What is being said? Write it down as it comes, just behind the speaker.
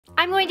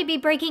I'm going to be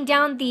breaking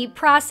down the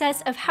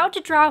process of how to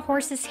draw a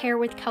horse's hair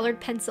with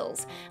colored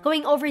pencils,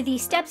 going over the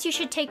steps you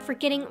should take for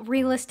getting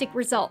realistic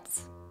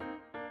results.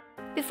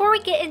 Before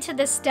we get into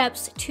the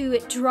steps to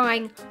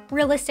drawing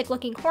realistic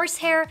looking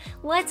horsehair,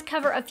 let's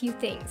cover a few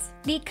things.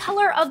 The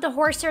color of the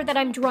horsehair that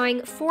I'm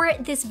drawing for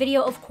this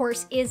video, of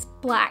course, is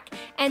black,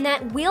 and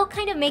that will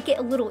kind of make it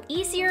a little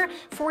easier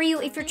for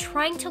you if you're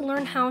trying to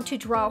learn how to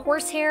draw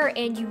horsehair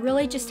and you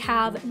really just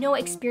have no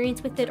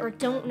experience with it or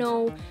don't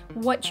know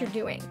what you're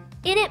doing.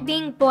 In it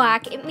being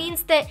black, it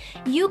means that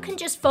you can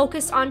just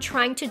focus on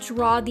trying to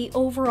draw the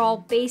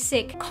overall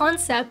basic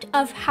concept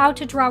of how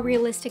to draw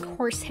realistic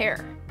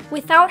horsehair,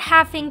 without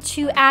having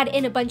to add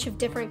in a bunch of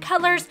different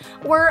colors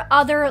or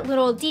other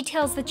little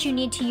details that you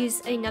need to use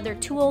another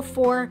tool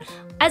for,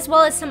 as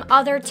well as some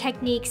other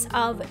techniques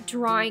of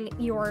drawing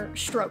your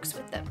strokes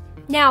with them.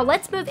 Now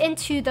let's move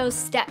into those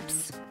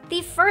steps.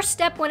 The first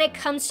step when it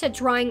comes to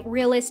drawing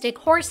realistic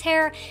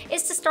horsehair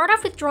is to start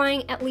off with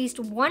drawing at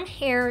least one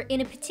hair in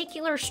a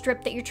particular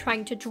strip that you're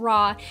trying to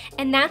draw,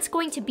 and that's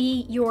going to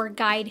be your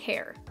guide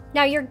hair.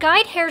 Now, your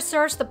guide hair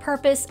serves the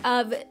purpose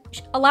of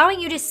allowing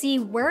you to see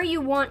where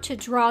you want to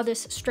draw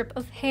this strip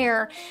of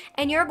hair,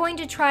 and you're going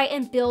to try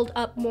and build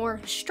up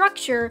more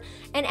structure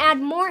and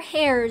add more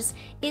hairs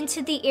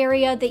into the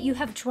area that you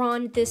have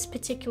drawn this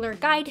particular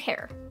guide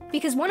hair.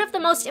 Because one of the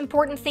most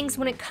important things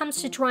when it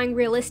comes to drawing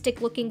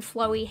realistic looking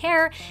flowy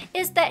hair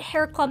is that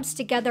hair clumps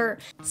together,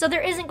 so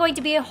there isn't going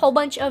to be a whole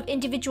bunch of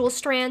individual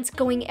strands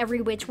going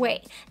every which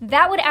way.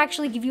 That would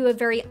actually give you a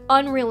very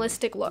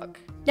unrealistic look.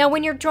 Now,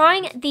 when you're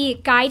drawing the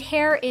guide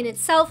hair in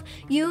itself,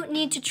 you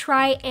need to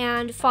try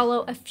and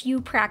follow a few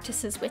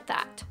practices with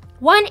that.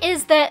 One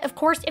is that, of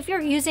course, if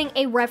you're using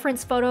a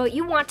reference photo,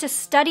 you want to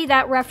study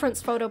that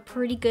reference photo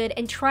pretty good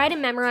and try to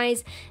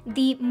memorize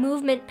the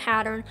movement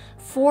pattern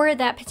for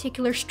that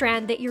particular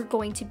strand that you're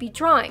going to be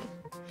drawing.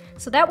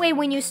 So that way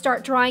when you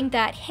start drawing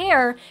that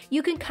hair,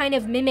 you can kind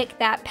of mimic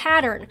that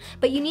pattern.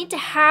 But you need to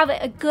have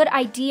a good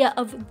idea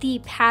of the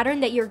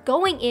pattern that you're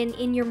going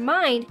in your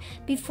mind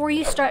before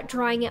you start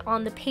drawing it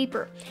on the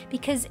paper.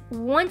 Because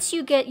once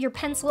you get your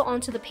pencil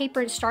onto the paper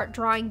and start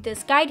drawing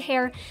this guide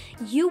hair,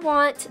 you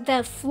want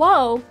the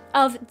flow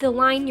of the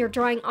line you're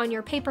drawing on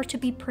your paper to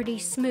be pretty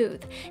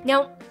smooth.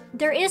 Now,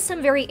 there is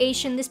some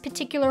variation. This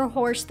particular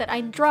horse that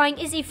I'm drawing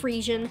is a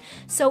Friesian,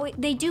 so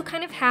they do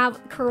kind of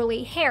have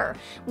curly hair,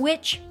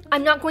 which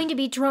I'm not going to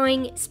be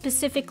drawing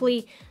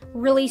specifically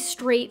really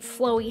straight,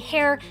 flowy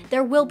hair.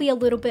 There will be a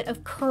little bit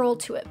of curl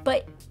to it,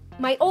 but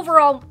my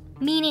overall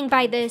meaning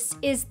by this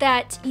is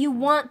that you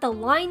want the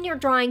line you're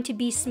drawing to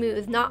be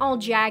smooth, not all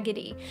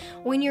jaggedy.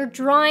 When you're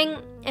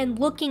drawing and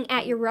looking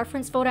at your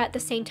reference photo at the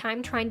same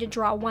time, trying to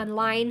draw one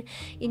line,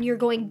 and you're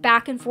going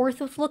back and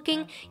forth with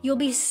looking, you'll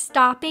be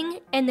stopping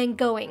and then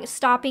going,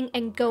 stopping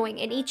and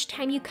going. And each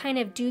time you kind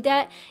of do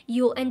that,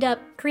 you'll end up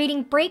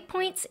creating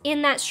breakpoints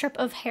in that strip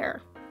of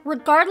hair.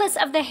 Regardless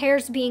of the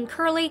hairs being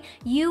curly,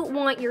 you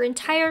want your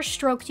entire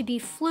stroke to be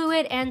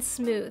fluid and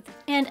smooth.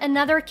 And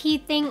another key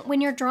thing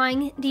when you're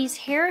drawing these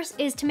hairs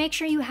is to make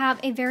sure you have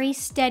a very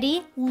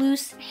steady,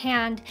 loose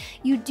hand.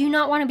 You do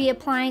not want to be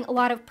applying a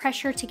lot of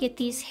pressure to get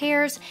these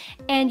hairs,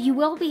 and you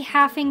will be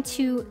having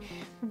to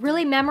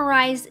really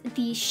memorize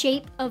the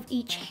shape of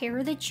each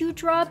hair that you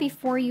draw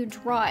before you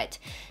draw it.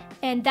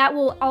 And that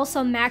will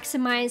also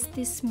maximize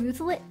the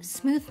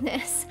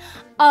smoothness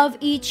of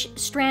each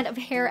strand of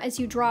hair as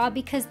you draw,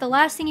 because the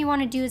last thing you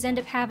want to do is end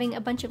up having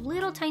a bunch of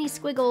little tiny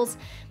squiggles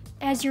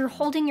as you're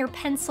holding your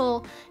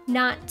pencil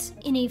not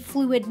in a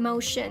fluid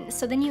motion.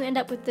 So then you end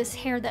up with this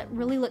hair that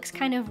really looks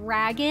kind of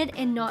ragged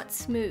and not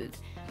smooth.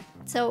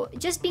 So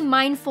just be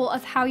mindful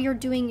of how you're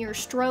doing your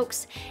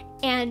strokes,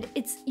 and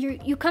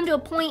you come to a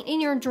point in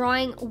your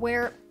drawing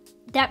where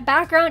that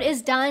background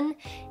is done,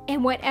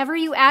 and whatever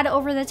you add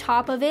over the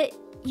top of it,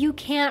 you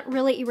can't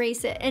really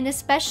erase it. And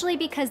especially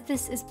because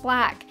this is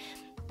black,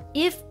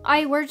 if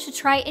I were to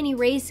try and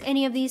erase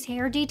any of these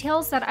hair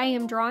details that I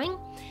am drawing,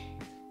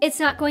 it's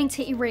not going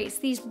to erase.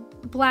 These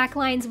black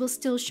lines will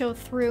still show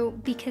through,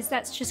 because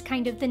that's just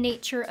kind of the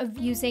nature of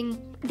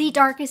using the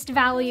darkest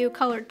value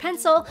colored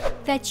pencil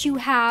that you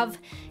have.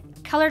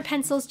 Colored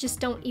pencils just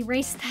don't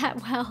erase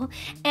that well,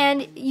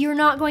 and you're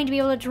not going to be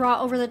able to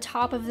draw over the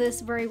top of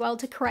this very well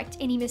to correct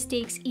any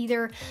mistakes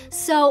either.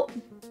 So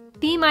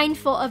be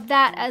mindful of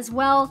that as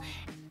well,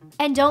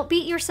 and don't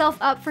beat yourself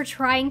up for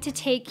trying to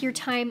take your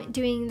time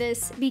doing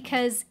this,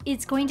 because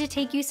it's going to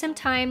take you some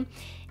time,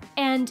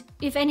 and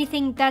if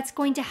anything, that's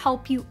going to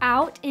help you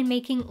out in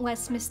making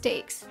less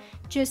mistakes.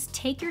 Just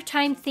take your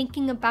time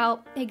thinking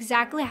about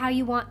exactly how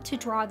you want to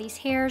draw these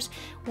hairs.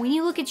 When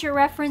you look at your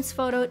reference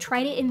photo,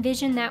 try to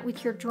envision that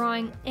with your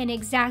drawing and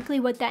exactly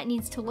what that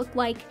needs to look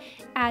like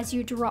as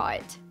you draw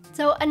it.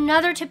 So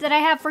another tip that I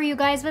have for you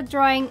guys with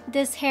drawing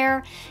this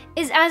hair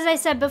is, as I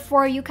said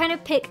before, you kind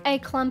of pick a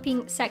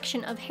clumping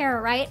section of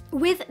hair, right?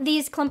 With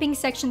these clumping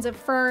sections of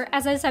fur,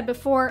 as I said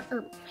before,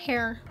 or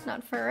hair,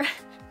 not fur,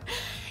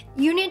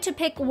 you need to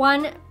pick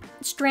one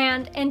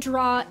strand and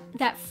draw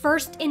that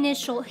first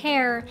initial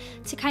hair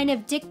to kind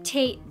of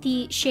dictate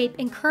the shape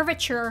and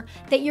curvature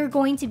that you're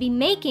going to be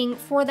making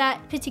for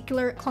that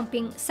particular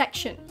clumping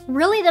section.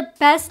 Really, the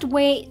best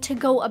way to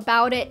go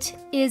about it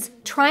is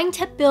trying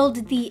to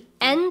build the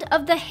end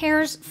of the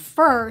hairs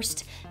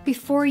first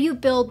before you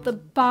build the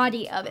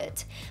body of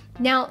it.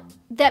 Now,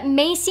 that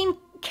may seem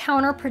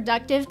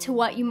counterproductive to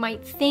what you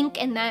might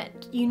think, and that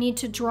you need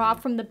to draw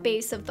from the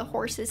base of the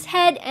horse's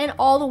head and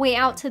all the way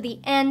out to the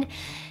end.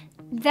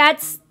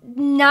 That's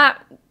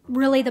not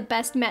really the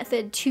best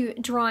method to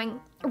drawing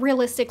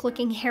realistic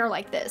looking hair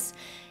like this.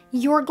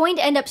 You're going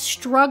to end up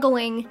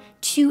struggling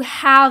to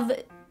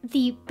have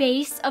the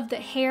base of the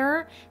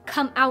hair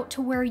come out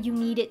to where you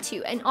need it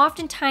to. And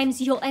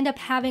oftentimes you'll end up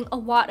having a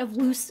lot of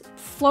loose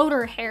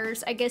floater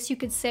hairs, I guess you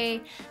could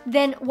say,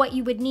 than what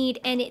you would need.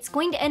 And it's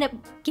going to end up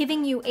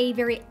giving you a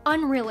very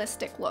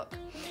unrealistic look.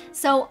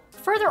 So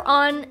further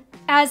on,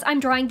 as I'm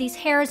drawing these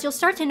hairs, you'll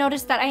start to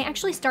notice that I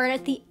actually start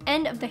at the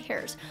end of the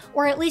hairs,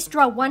 or at least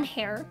draw one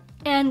hair.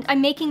 And I'm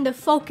making the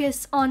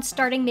focus on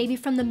starting maybe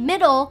from the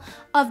middle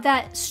of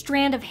that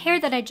strand of hair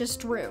that I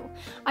just drew.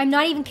 I'm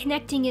not even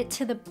connecting it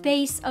to the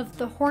base of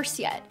the horse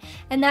yet.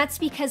 And that's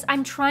because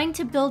I'm trying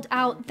to build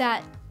out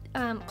that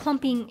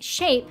clumping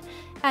shape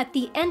at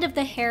the end of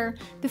the hair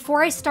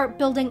before I start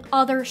building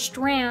other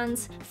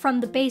strands from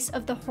the base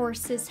of the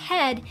horse's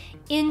head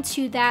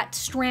into that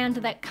strand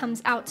that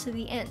comes out to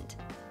the end.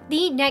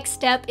 The next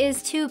step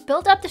is to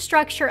build up the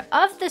structure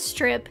of the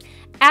strip,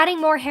 adding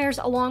more hairs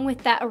along with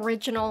that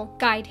original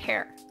guide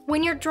hair.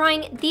 When you're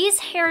drawing these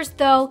hairs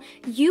though,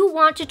 you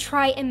want to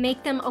try and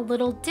make them a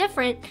little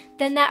different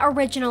than that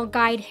original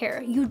guide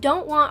hair. You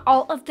don't want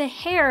all of the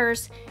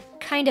hairs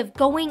kind of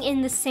going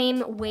in the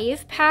same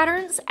wave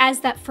patterns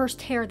as that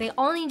first hair. They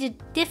all need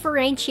to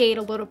differentiate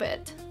a little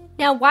bit.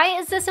 Now, why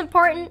is this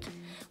important?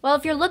 Well,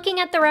 if you're looking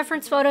at the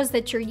reference photos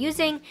that you're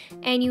using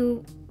and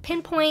you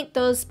pinpoint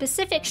those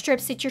specific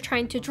strips that you're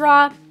trying to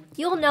draw,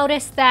 you'll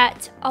notice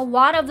that a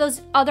lot of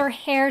those other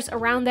hairs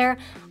around there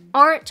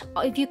aren't,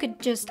 if you could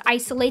just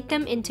isolate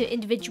them into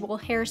individual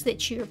hairs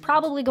that you're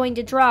probably going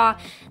to draw,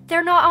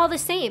 they're not all the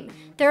same.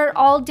 They're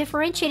all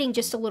differentiating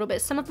just a little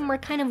bit. Some of them are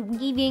kind of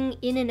weaving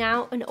in and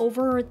out and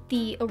over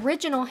the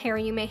original hair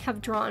you may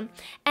have drawn,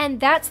 and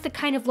that's the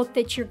kind of look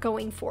that you're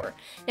going for.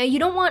 Now, you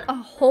don't want a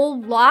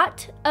whole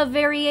lot of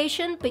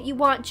variation, but you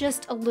want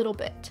just a little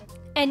bit.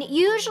 And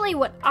usually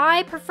what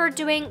I prefer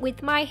doing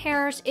with my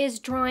hairs is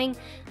drawing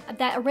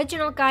that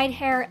original guide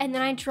hair, and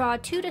then I draw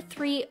 2 to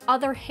 3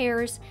 other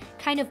hairs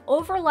kind of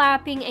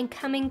overlapping and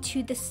coming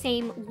to the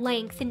same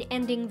length and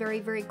ending very,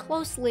 very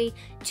closely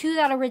to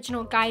that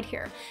original guide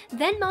hair.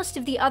 Then most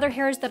of the other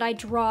hairs that I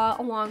draw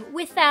along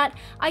with that,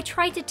 I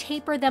try to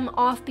taper them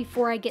off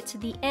before I get to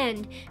the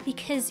end,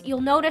 because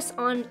you'll notice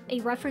on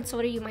a reference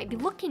photo you might be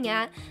looking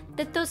at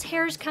that those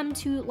hairs come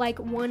to like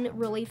one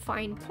really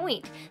fine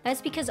point.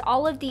 That's because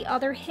all of the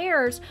other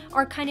hairs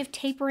are kind of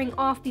tapering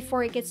off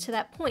before it gets to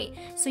that point.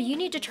 So you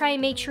need to try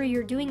and make sure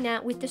you're doing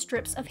that with the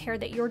strips of hair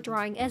that you're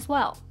drawing as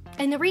well.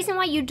 And the reason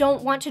why you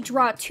don't want to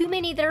draw too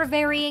many that are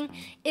varying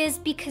is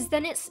because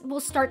then it will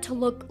start to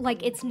look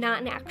like it's not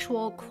an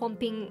actual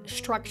clumping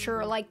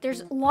structure. Like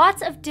there's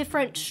lots of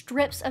different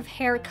strips of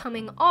hair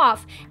coming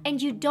off,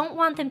 and you don't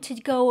want them to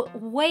go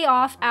way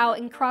off out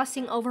and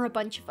crossing over a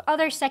bunch of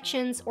other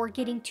sections or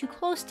getting too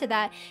close to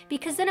that,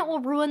 because then it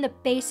will ruin the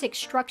basic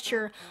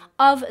structure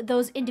of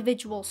those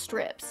individual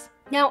strips.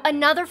 Now,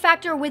 another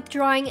factor with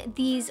drawing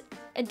these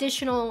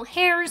additional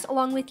hairs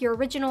along with your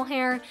original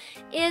hair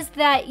is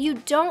that you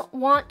don't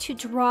want to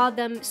draw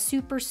them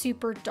super,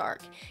 super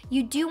dark.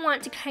 You do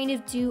want to kind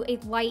of do a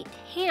light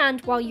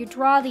hand while you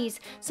draw these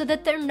so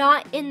that they're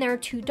not in there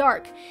too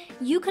dark.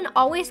 You can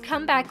always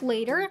come back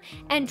later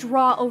and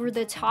draw over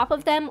the top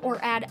of them or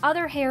add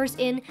other hairs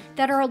in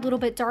that are a little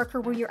bit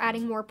darker where you're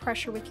adding more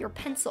pressure with your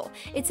pencil.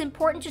 It's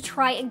important to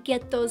try and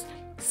get those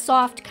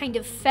soft kind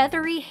of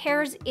feathery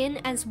hairs in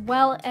as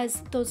well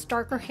as those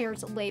darker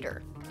hairs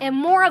later. And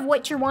more of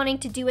what you're wanting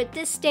to do at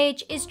this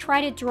stage is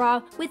try to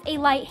draw with a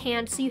light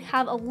hand so you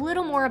have a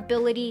little more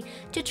ability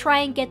to try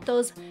and get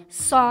those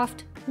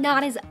soft,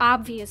 not as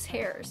obvious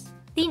hairs.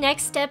 The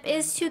next step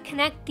is to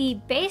connect the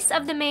base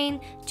of the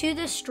mane to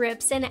the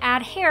strips and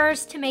add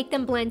hairs to make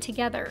them blend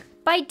together.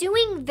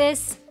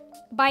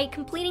 By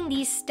completing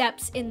these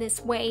steps in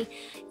this way,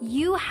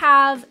 you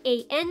have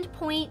an end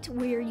point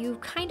where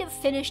you've kind of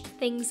finished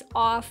things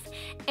off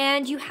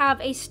and you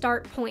have a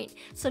start point.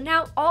 So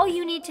now all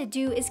you need to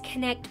do is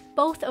connect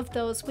both of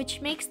those, which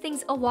makes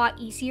things a lot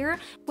easier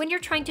when you're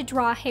trying to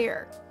draw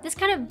hair. This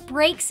kind of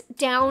breaks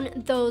down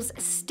those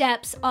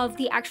steps of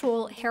the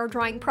actual hair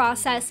drawing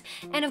process,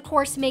 and of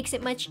course makes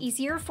it much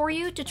easier for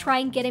you to try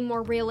and get a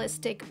more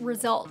realistic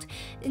result.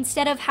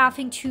 Instead of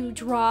having to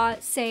draw,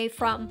 say,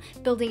 from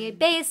building a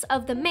base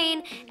of the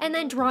mane and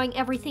then drawing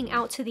everything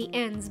out to the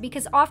ends,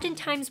 because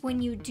oftentimes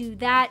when you do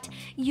that,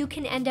 you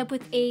can end up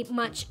with a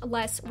much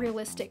less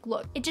realistic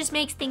look. It just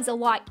makes things a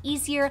lot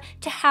easier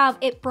to have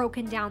it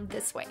broken down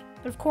this way.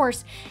 But of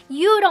course,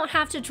 you don't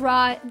have to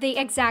draw the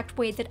exact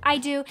way that I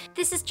do.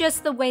 This is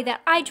just the way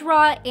that I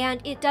draw,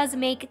 and it does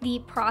make the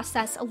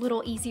process a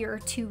little easier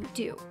to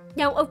do.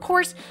 Now, of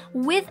course,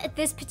 with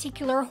this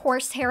particular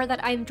horsehair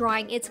that I'm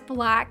drawing, it's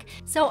black.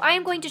 So I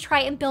am going to try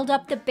and build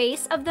up the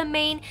base of the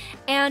mane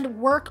and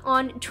work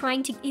on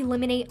trying to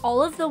eliminate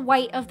all of the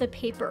white of the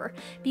paper,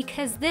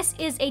 because this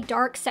is a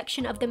dark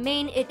section of the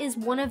mane. It is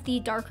one of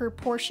the darker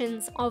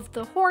portions of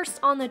the horse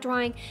on the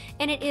drawing,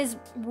 and it is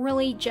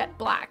really jet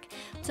black.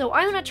 So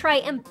I want to try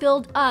and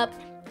build up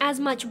as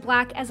much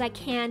black as I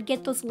can,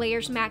 get those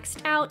layers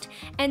maxed out,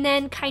 and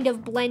then kind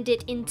of blend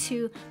it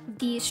into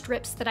the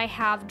strips that I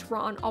have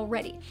drawn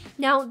already.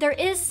 Now, there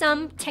is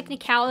some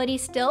technicality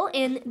still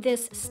in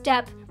this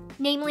step,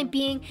 namely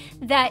being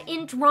that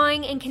in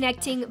drawing and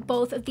connecting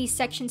both of these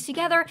sections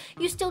together,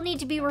 you still need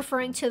to be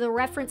referring to the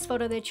reference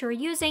photo that you're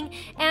using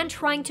and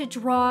trying to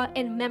draw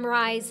and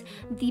memorize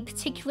the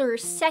particular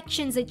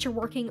sections that you're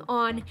working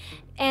on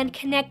and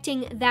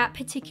connecting that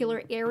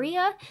particular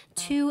area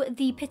to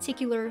the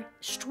particular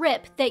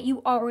strip that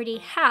you already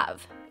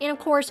have. And of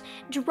course,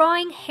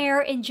 drawing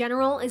hair in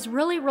general is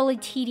really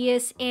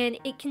tedious, and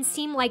it can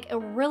seem like a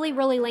really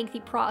lengthy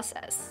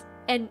process.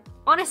 And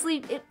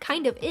honestly, it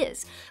kind of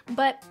is.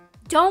 But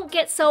don't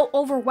get so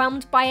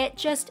overwhelmed by it.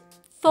 Just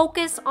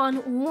focus on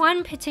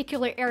one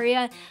particular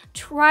area,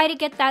 try to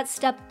get that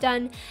step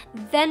done,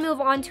 then move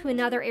on to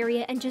another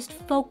area and just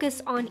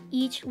focus on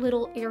each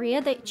little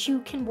area that you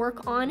can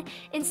work on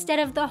instead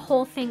of the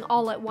whole thing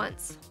all at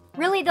once.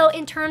 Really though,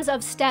 in terms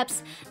of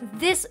steps,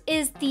 this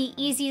is the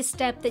easiest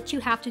step that you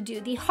have to do.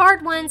 The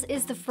hard ones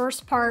is the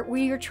first part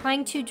where you're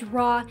trying to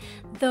draw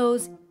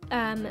those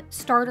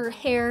starter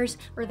hairs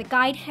or the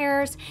guide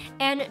hairs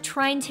and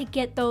trying to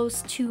get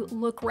those to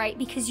look right,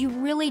 because you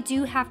really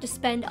do have to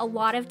spend a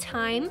lot of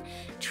time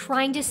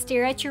trying to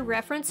stare at your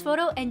reference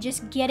photo and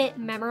just get it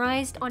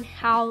memorized on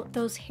how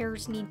those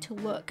hairs need to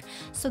look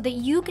so that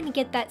you can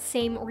get that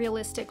same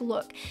realistic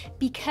look.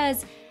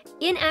 Because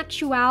in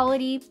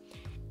actuality,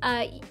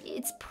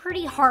 it's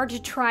pretty hard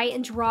to try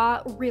and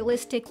draw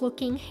realistic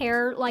looking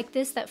hair like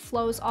this that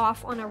flows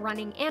off on a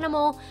running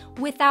animal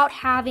without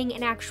having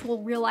an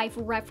actual real life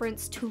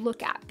reference to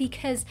look at,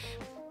 because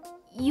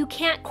you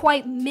can't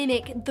quite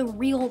mimic the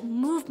real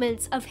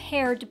movements of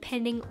hair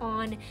depending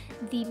on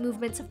the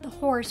movements of the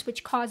horse,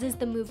 which causes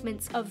the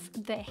movements of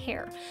the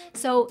hair.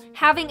 So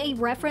having a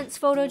reference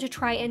photo to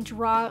try and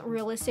draw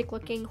realistic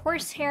looking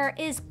horse hair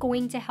is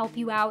going to help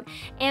you out.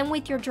 And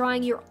with your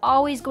drawing, you're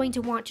always going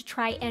to want to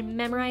try and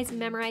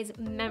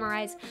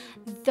memorize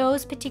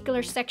those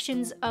particular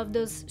sections of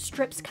those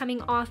strips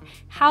coming off,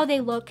 how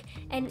they look,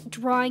 and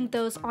drawing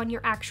those on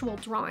your actual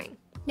drawing.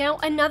 Now,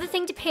 another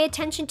thing to pay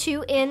attention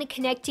to in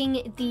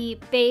connecting the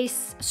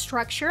base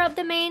structure of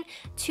the mane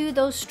to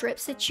those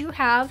strips that you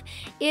have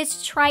is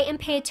to try and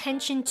pay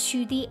attention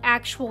to the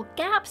actual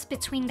gaps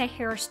between the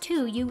hairs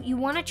too. You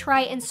want to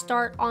try and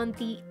start on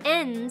the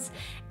ends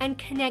and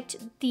connect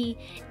the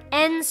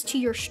ends to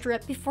your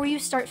strip before you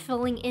start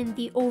filling in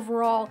the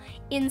overall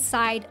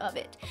inside of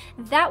it.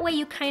 That way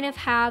you kind of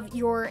have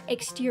your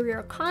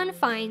exterior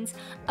confines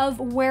of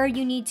where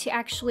you need to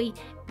actually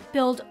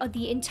build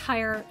the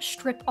entire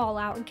strip all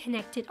out and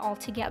connect it all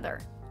together.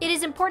 It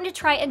is important to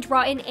try and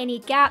draw in any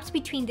gaps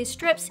between the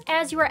strips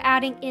as you are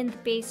adding in the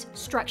base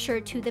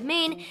structure to the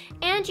mane,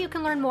 and you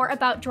can learn more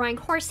about drawing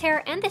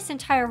horsehair and this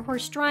entire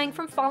horse drawing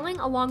from following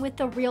along with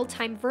the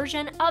real-time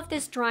version of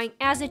this drawing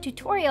as a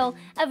tutorial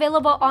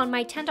available on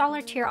my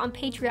 $10 tier on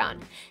Patreon.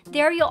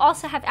 There you'll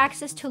also have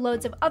access to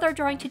loads of other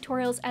drawing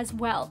tutorials as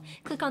well.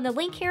 Click on the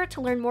link here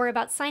to learn more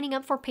about signing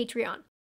up for Patreon.